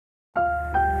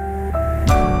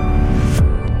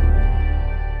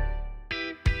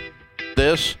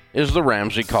This is the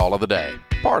Ramsey Call of the Day,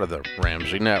 part of the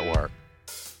Ramsey Network.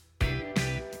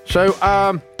 So,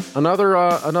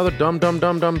 another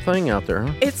dumb thing out there,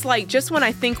 huh? It's like just when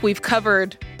I think we've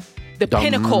covered the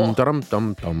pinnacle,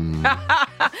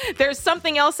 there's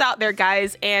something else out there,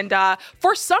 guys. And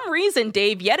for some reason,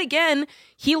 Dave, yet again,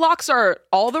 HELOCs are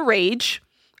all the rage.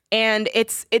 And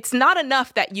it's not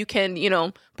enough that you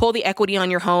can, pull the equity on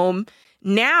your home.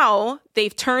 Now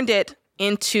they've turned it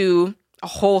into a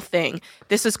whole thing.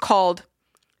 This is called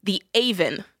the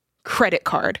Avon credit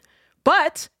card.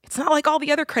 But it's not like all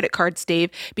the other credit cards,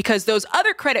 Dave, because those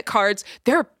other credit cards,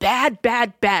 they're bad.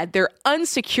 They're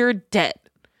unsecured debt.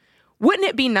 Wouldn't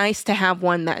it be nice to have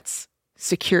one that's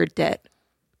secured debt?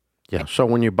 Yeah, so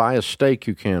when you buy a steak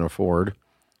you can't afford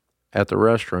at the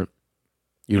restaurant,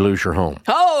 you lose your home.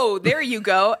 Oh, there you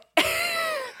go.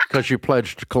 Because you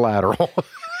pledged collateral.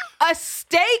 A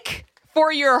steak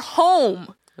for your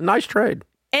home. Nice trade.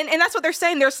 And that's what they're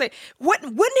saying. They're saying,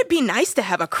 wouldn't it be nice to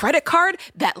have a credit card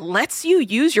that lets you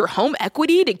use your home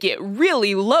equity to get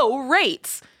really low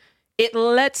rates? It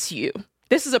lets you.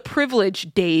 This is a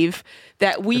privilege, Dave,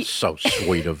 that we... It's so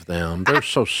sweet of them. They're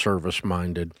so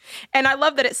service-minded. And I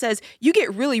love that it says you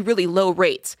get really, really low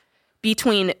rates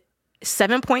between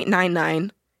 7.99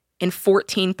 and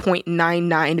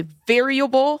 14.99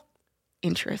 variable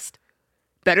interest.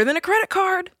 Better than a credit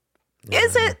card. Yeah.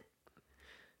 Is it?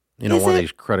 One of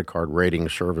these credit card rating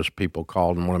service people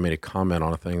called and wanted me to comment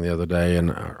on a thing the other day, and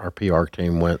our PR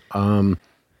team went,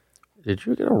 did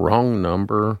you get a wrong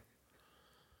number?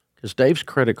 Because Dave's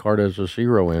credit card has a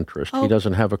zero interest. He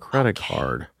doesn't have a credit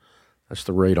card. That's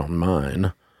the rate on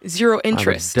mine. Zero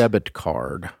interest. I have a debit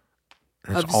card.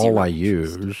 That's all I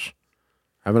use.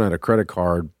 I haven't had a credit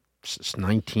card since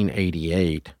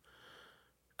 1988.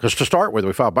 Because to start with,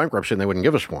 we filed bankruptcy and they wouldn't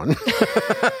give us one.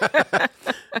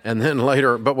 And then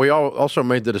later, but we also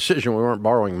made the decision we weren't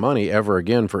borrowing money ever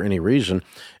again for any reason.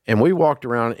 And we walked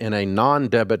around in a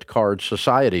non-debit card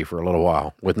society for a little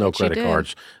while with no credit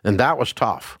cards. And that was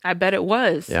tough. I bet it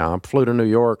was. Yeah, I flew to New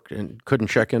York and couldn't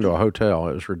check into a hotel.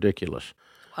 It was ridiculous.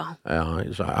 Wow.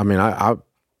 I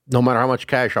no matter how much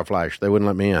cash I flashed, they wouldn't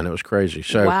let me in. It was crazy.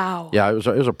 So, wow. Yeah, it was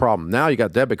a problem. Now you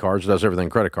got debit cards, does everything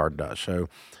credit card does. So,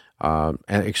 and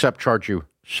except charge you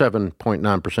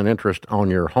 7.9% interest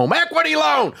on your home equity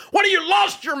loan. What, you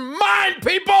lost your mind,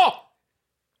 people?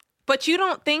 But you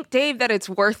don't think, Dave, that it's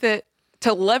worth it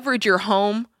to leverage your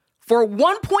home for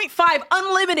 1.5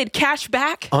 unlimited cash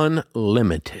back?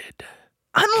 Unlimited.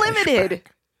 Unlimited.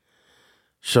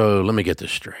 So let me get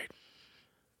this straight.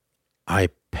 I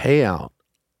pay out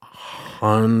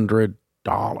 $100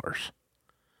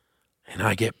 and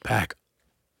I get back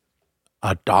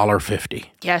 $1.50.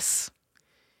 Yes.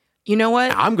 You know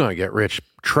what? I'm going to get rich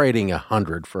trading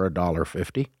 $100 for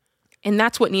 $1.50. And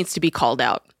that's what needs to be called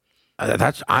out.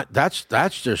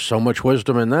 That's just so much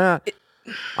wisdom in that.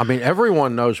 I mean,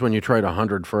 everyone knows when you trade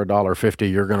 $100 for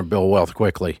 $1.50, you're going to build wealth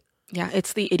quickly. Yeah,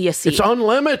 it's the idiocy. It's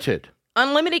unlimited.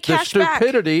 Unlimited cash back. The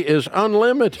stupidity is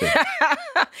unlimited.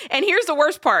 And here's the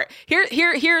worst part.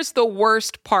 Here's the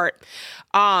worst part.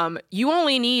 You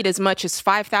only need as much as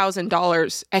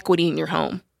 $5,000 equity in your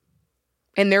home.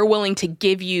 And they're willing to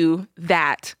give you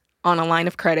that on a line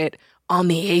of credit on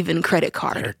the Avon credit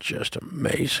card. They're just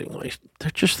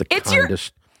they're just the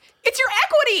kindest. It's your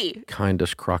equity.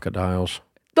 Kindest crocodiles.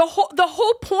 The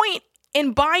whole point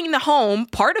in buying the home,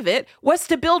 part of it, was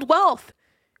to build wealth.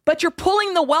 But you're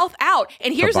pulling the wealth out.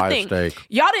 And here's the thing.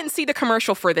 Y'all didn't see the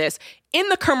commercial for this. In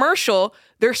the commercial,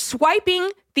 they're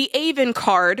swiping the Avon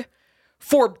card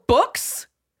for books,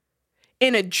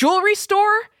 in a jewelry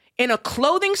store, in a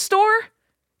clothing store.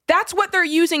 That's what they're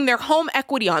using their home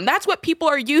equity on. That's what people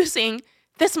are using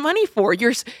this money for.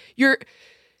 You're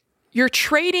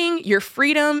trading your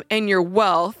freedom and your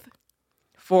wealth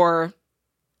for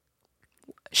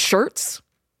shirts,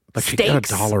 but steaks. You get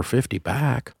 $1.50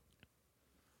 back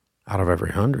out of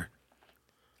every 100.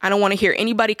 I don't want to hear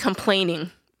anybody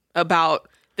complaining about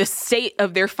the state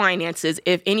of their finances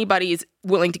if anybody is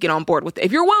willing to get on board with it.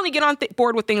 If you're willing to get on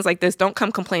board with things like this, don't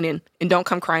come complaining and don't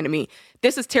come crying to me.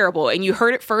 This is terrible. And you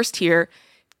heard it first here.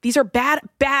 These are bad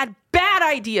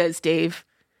ideas, Dave.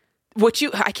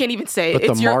 I can't even say.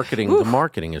 But the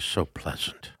marketing is so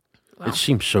pleasant. Wow. It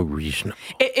seems so reasonable.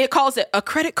 It calls it a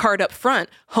credit card up front,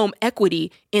 home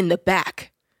equity in the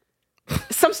back.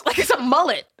 It's a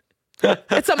mullet.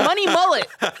 It's a money mullet.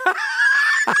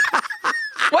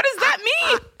 What does that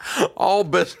mean? All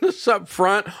business up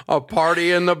front, a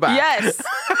party in the back. Yes.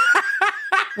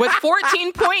 With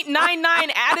 14.99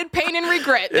 added pain and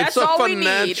regret. That's all we need.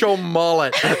 It's a financial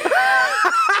mullet.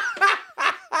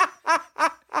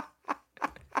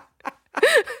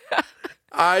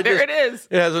 There it is.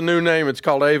 It has a new name. It's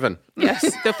called Avon.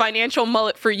 Yes, the financial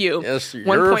mullet for you. Yes,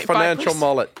 your financial 1.5%.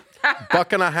 mullet.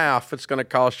 $1.50 it's going to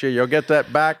cost you. You'll get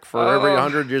that back for every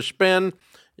 100 you spend.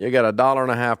 You get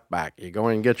 $1.50 back. You go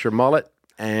in and get your mullet,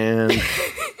 and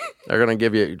they're going to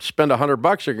give you, spend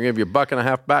 $100, they're going to give you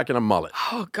 $1.50 back in a mullet.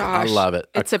 Oh, gosh. I love it.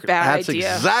 It's a bad idea.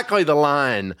 That's exactly the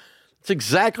line. It's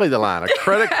exactly the line. A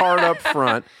credit card up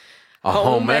front, a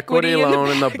home equity loan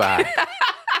in the back.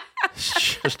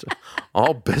 It's just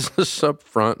all business up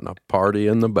front and a party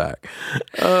in the back.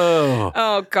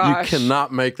 Oh, gosh. You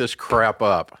cannot make this crap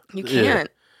up. You can't.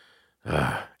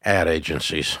 Ad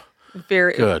agencies.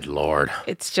 Very Good Lord.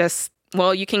 It's just,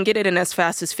 well, you can get it in as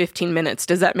fast as 15 minutes.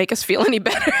 Does that make us feel any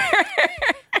better?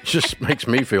 It just makes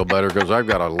me feel better because I've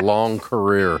got a long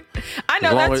career. I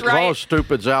know, that's right. As long as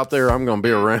stupid's out there, I'm going to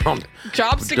be around.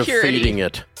 Job security. Defeating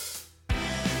it.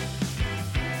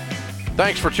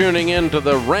 Thanks for tuning in to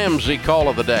the Ramsey Call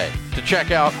of the Day. To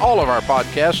check out all of our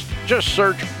podcasts, just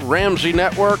search Ramsey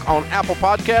Network on Apple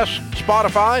Podcasts,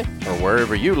 Spotify, or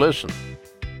wherever you listen.